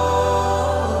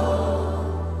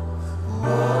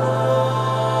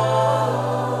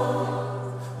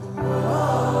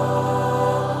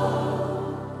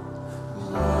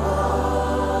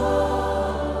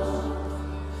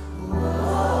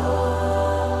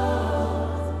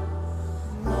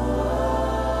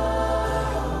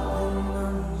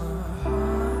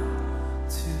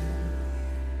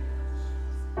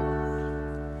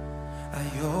 I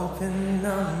open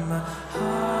up my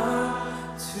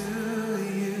heart to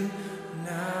you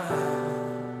now.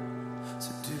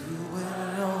 So do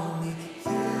what only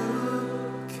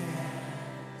you can.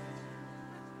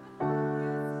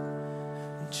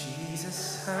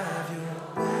 Jesus, have your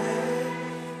way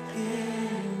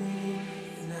in me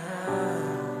now.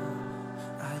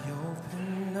 I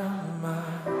open up my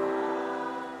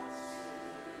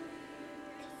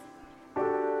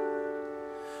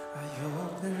I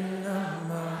open up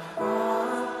my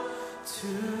heart to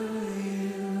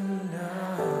you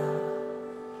now.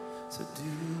 So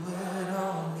do what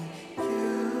only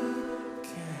you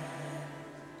can.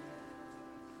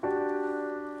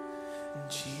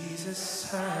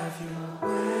 Jesus, have your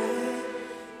way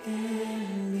in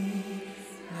me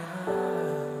now.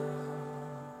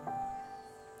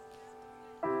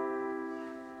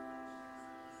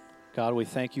 God, we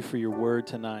thank you for your word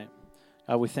tonight.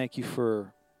 God, we thank you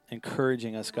for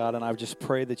encouraging us, God, and I just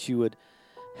pray that you would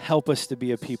help us to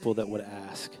be a people that would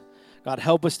ask. God,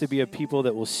 help us to be a people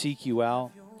that will seek you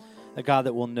out, that God,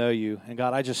 that will know you. And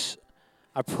God,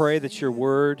 I pray that your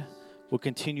word will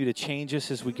continue to change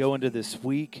us as we go into this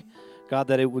week. God,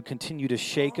 that it would continue to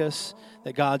shake us,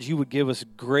 that God, you would give us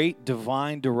great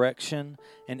divine direction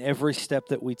in every step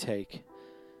that we take.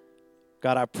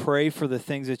 God, I pray for the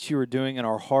things that you are doing in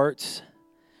our hearts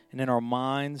and in our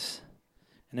minds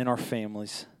and in our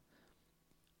families.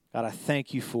 God, I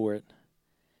thank you for it.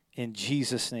 In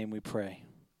Jesus' name we pray.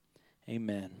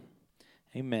 Amen.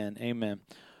 Amen. Amen.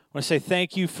 I want to say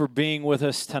thank you for being with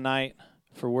us tonight,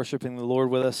 for worshiping the Lord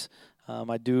with us.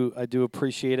 I do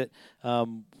appreciate it.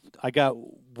 I got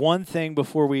one thing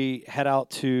before we head out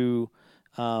to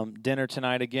dinner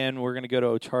tonight. Again, we're going to go to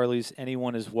O'Charlie's.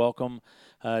 Anyone is welcome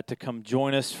to come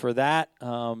join us for that.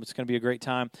 It's going to be a great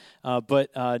time. But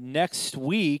next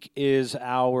week is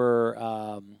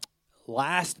our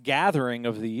last gathering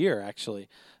of the year, actually.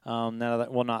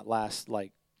 Not last,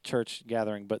 like, church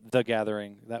gathering, but the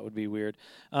gathering. That would be weird.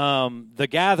 The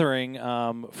gathering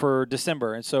for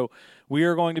December. And so we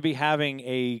are going to be having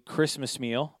a Christmas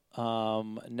meal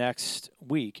next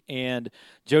week. And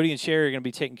Jody and Sherry are going to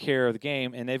be taking care of the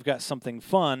game, and they've got something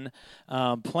fun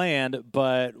planned,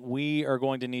 but we are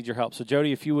going to need your help. So,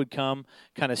 Jody, if you would come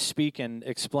kind of speak and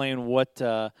explain what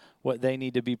they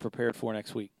need to be prepared for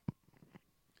next week.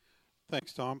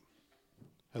 Thanks, Tom.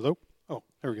 Hello? Oh,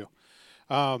 there we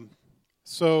go.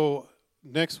 So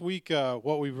next week,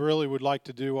 what we really would like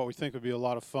to do, what we think would be a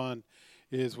lot of fun,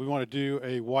 is we want to do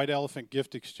a White Elephant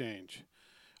gift exchange.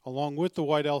 Along with the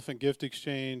White Elephant gift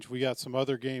exchange, we got some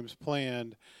other games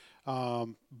planned.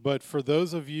 But for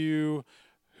those of you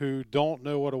who don't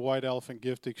know what a White Elephant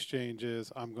gift exchange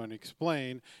is, I'm going to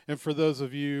explain. And for those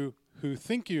of you who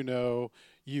think you know,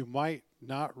 you might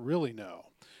not really know.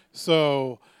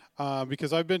 So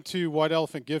because I've been to White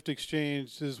Elephant gift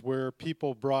exchanges where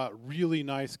people brought really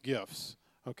nice gifts,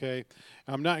 okay?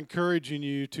 I'm not encouraging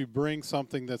you to bring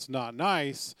something that's not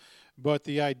nice, but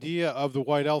the idea of the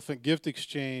White Elephant gift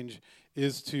exchange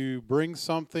is to bring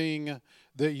something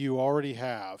that you already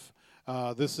have.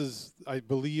 This is, I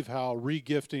believe, how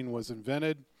regifting was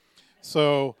invented.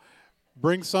 So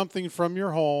bring something from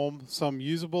your home, some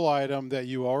usable item that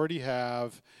you already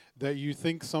have that you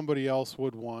think somebody else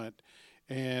would want.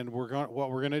 And what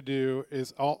we're going to do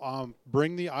is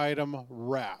bring the item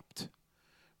wrapped,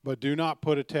 but do not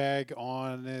put a tag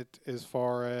on it as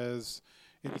far as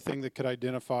anything that could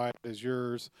identify it as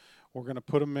yours. We're going to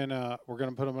put them in a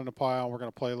pile. We're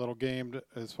going to play a little game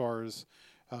as far as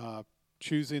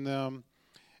choosing them,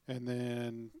 and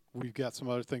then we've got some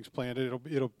other things planned.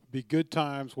 It'll be good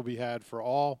times will be had for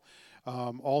all.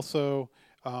 Also,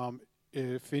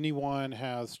 if anyone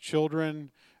has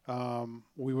children.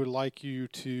 We would like you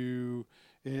to,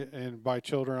 and by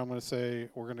children, I'm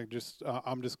just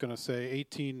going to say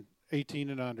 18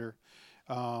 and under.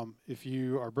 If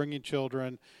you are bringing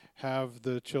children, have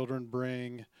the children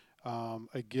bring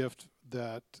a gift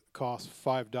that costs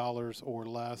 $5 or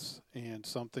less, and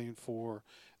something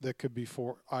that could be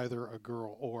for either a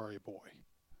girl or a boy.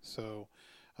 So,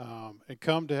 and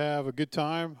come to have a good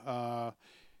time.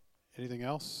 Anything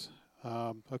else?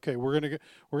 Okay,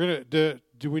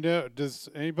 do we know, does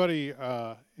anybody,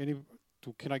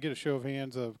 can I get a show of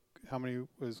hands of how many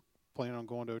was planning on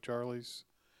going to O'Charlie's?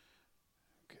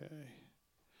 Okay.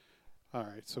 All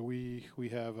right, so we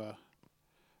have a,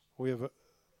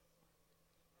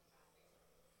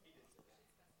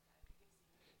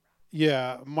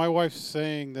 yeah, my wife's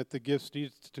saying that the gifts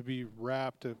needs to be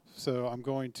wrapped, so I'm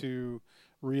going to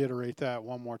reiterate that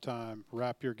one more time,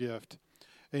 wrap your gift.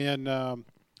 And,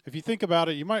 if you think about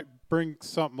it, you might bring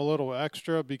something a little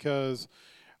extra, because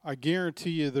I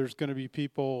guarantee you there's going to be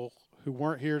people who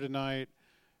weren't here tonight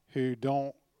who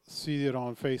don't see it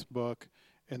on Facebook,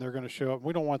 and they're going to show up.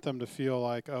 We don't want them to feel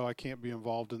like, oh, I can't be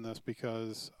involved in this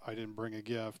because I didn't bring a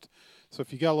gift. So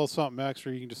if you got a little something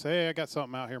extra, you can just say, hey, I got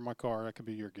something out here in my car. That could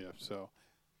be your gift. So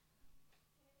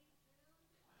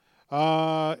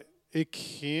it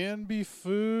can be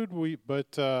food,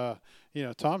 but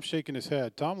Tom's shaking his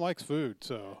head. Tom likes food,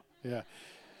 so yeah.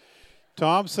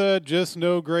 Tom said just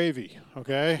no gravy,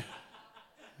 okay?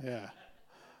 Yeah.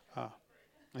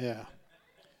 Yeah.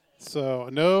 So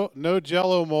no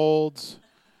Jell-O molds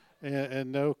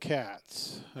and no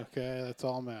cats, okay? That's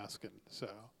all I'm asking. So,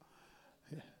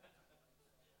 yeah.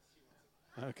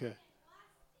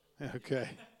 Okay.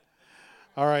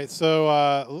 All right,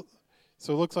 so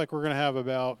it looks like we're going to have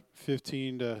about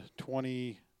 15 to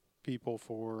 20 people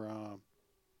for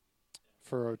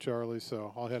O'Charlie,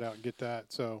 so I'll head out and get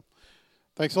that. So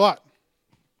thanks a lot.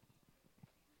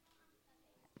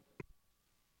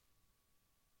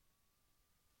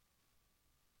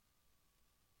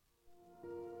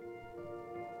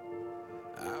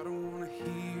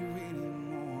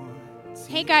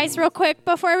 Hey guys, real quick,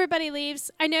 before everybody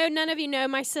leaves, I know none of you know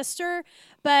my sister,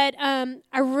 but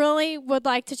I really would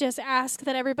like to just ask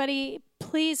that everybody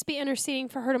please be interceding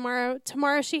for her tomorrow.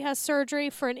 Tomorrow she has surgery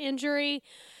for an injury.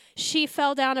 She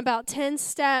fell down about 10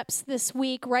 steps this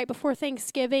week right before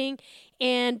Thanksgiving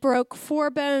and broke 4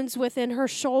 bones within her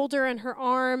shoulder and her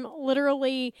arm,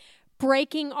 literally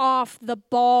breaking off the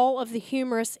ball of the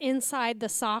humerus inside the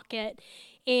socket.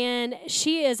 and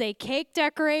she is a cake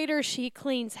decorator. She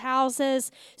cleans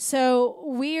houses. So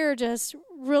we are just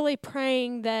really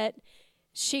praying that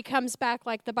she comes back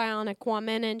like the Bionic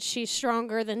Woman and she's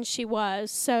stronger than she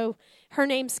was. So her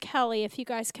name's Kelly. If you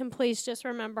guys can please just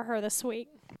remember her this week.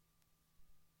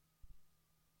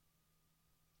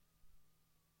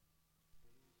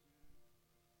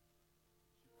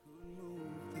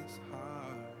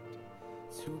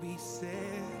 To be set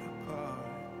apart,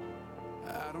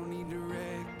 I don't need to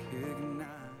recognize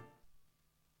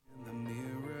in the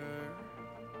mirror,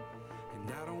 and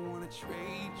I don't want to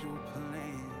trade your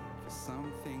plan for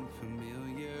something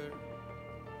familiar.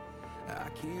 I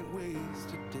can't waste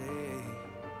a day,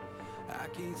 I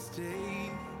can't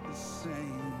stay the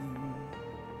same.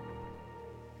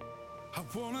 I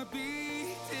wanna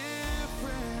be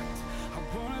different.